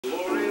Dave!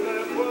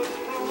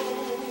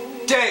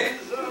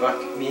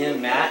 Fuck, me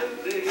and Matt.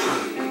 Me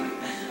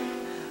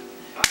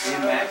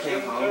and Matt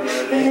came home the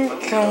other day.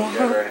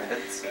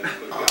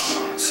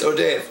 So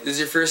Dave, this is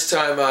your first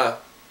time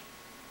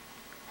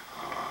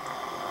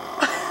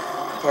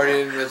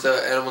partying with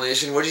Animal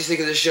Nation. What did you think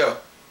of the show?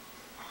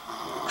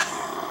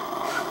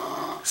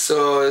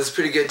 So it's a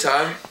pretty good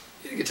time.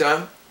 You had a good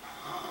time?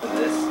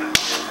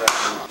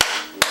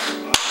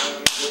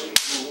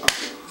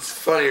 It's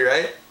funny,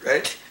 right?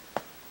 Right?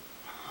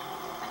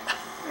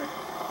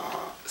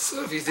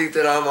 So if you think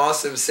that I'm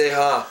awesome, say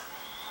ha.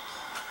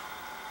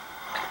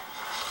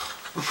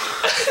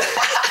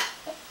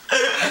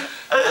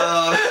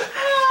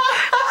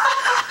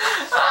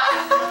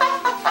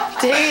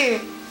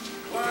 Dave,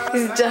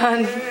 he's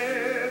done.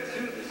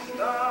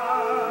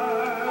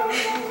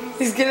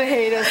 He's gonna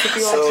hate us if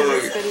he watches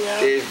this video.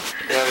 Dave,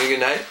 you having a good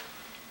night?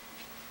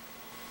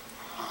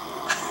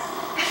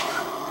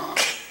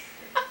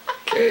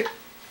 Okay.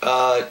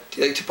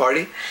 Do you like to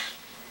party?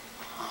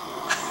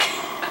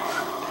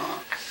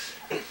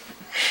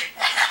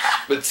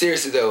 But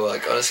seriously though,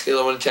 like on a scale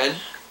of 1 to 10,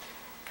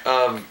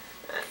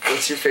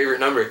 what's your favorite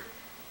number?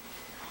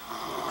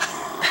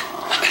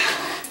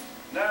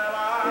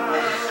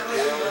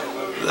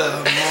 The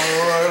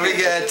more we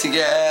get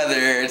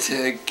together,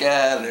 the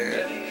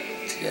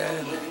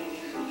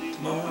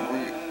more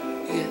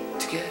we get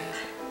together.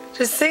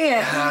 Just sing it.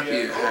 The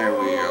happier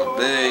we'll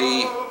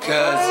be,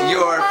 'cause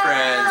your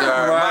friends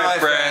are my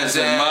friends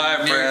and my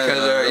friends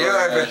are your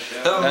friends.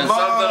 And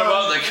something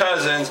about the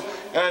cousins.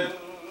 And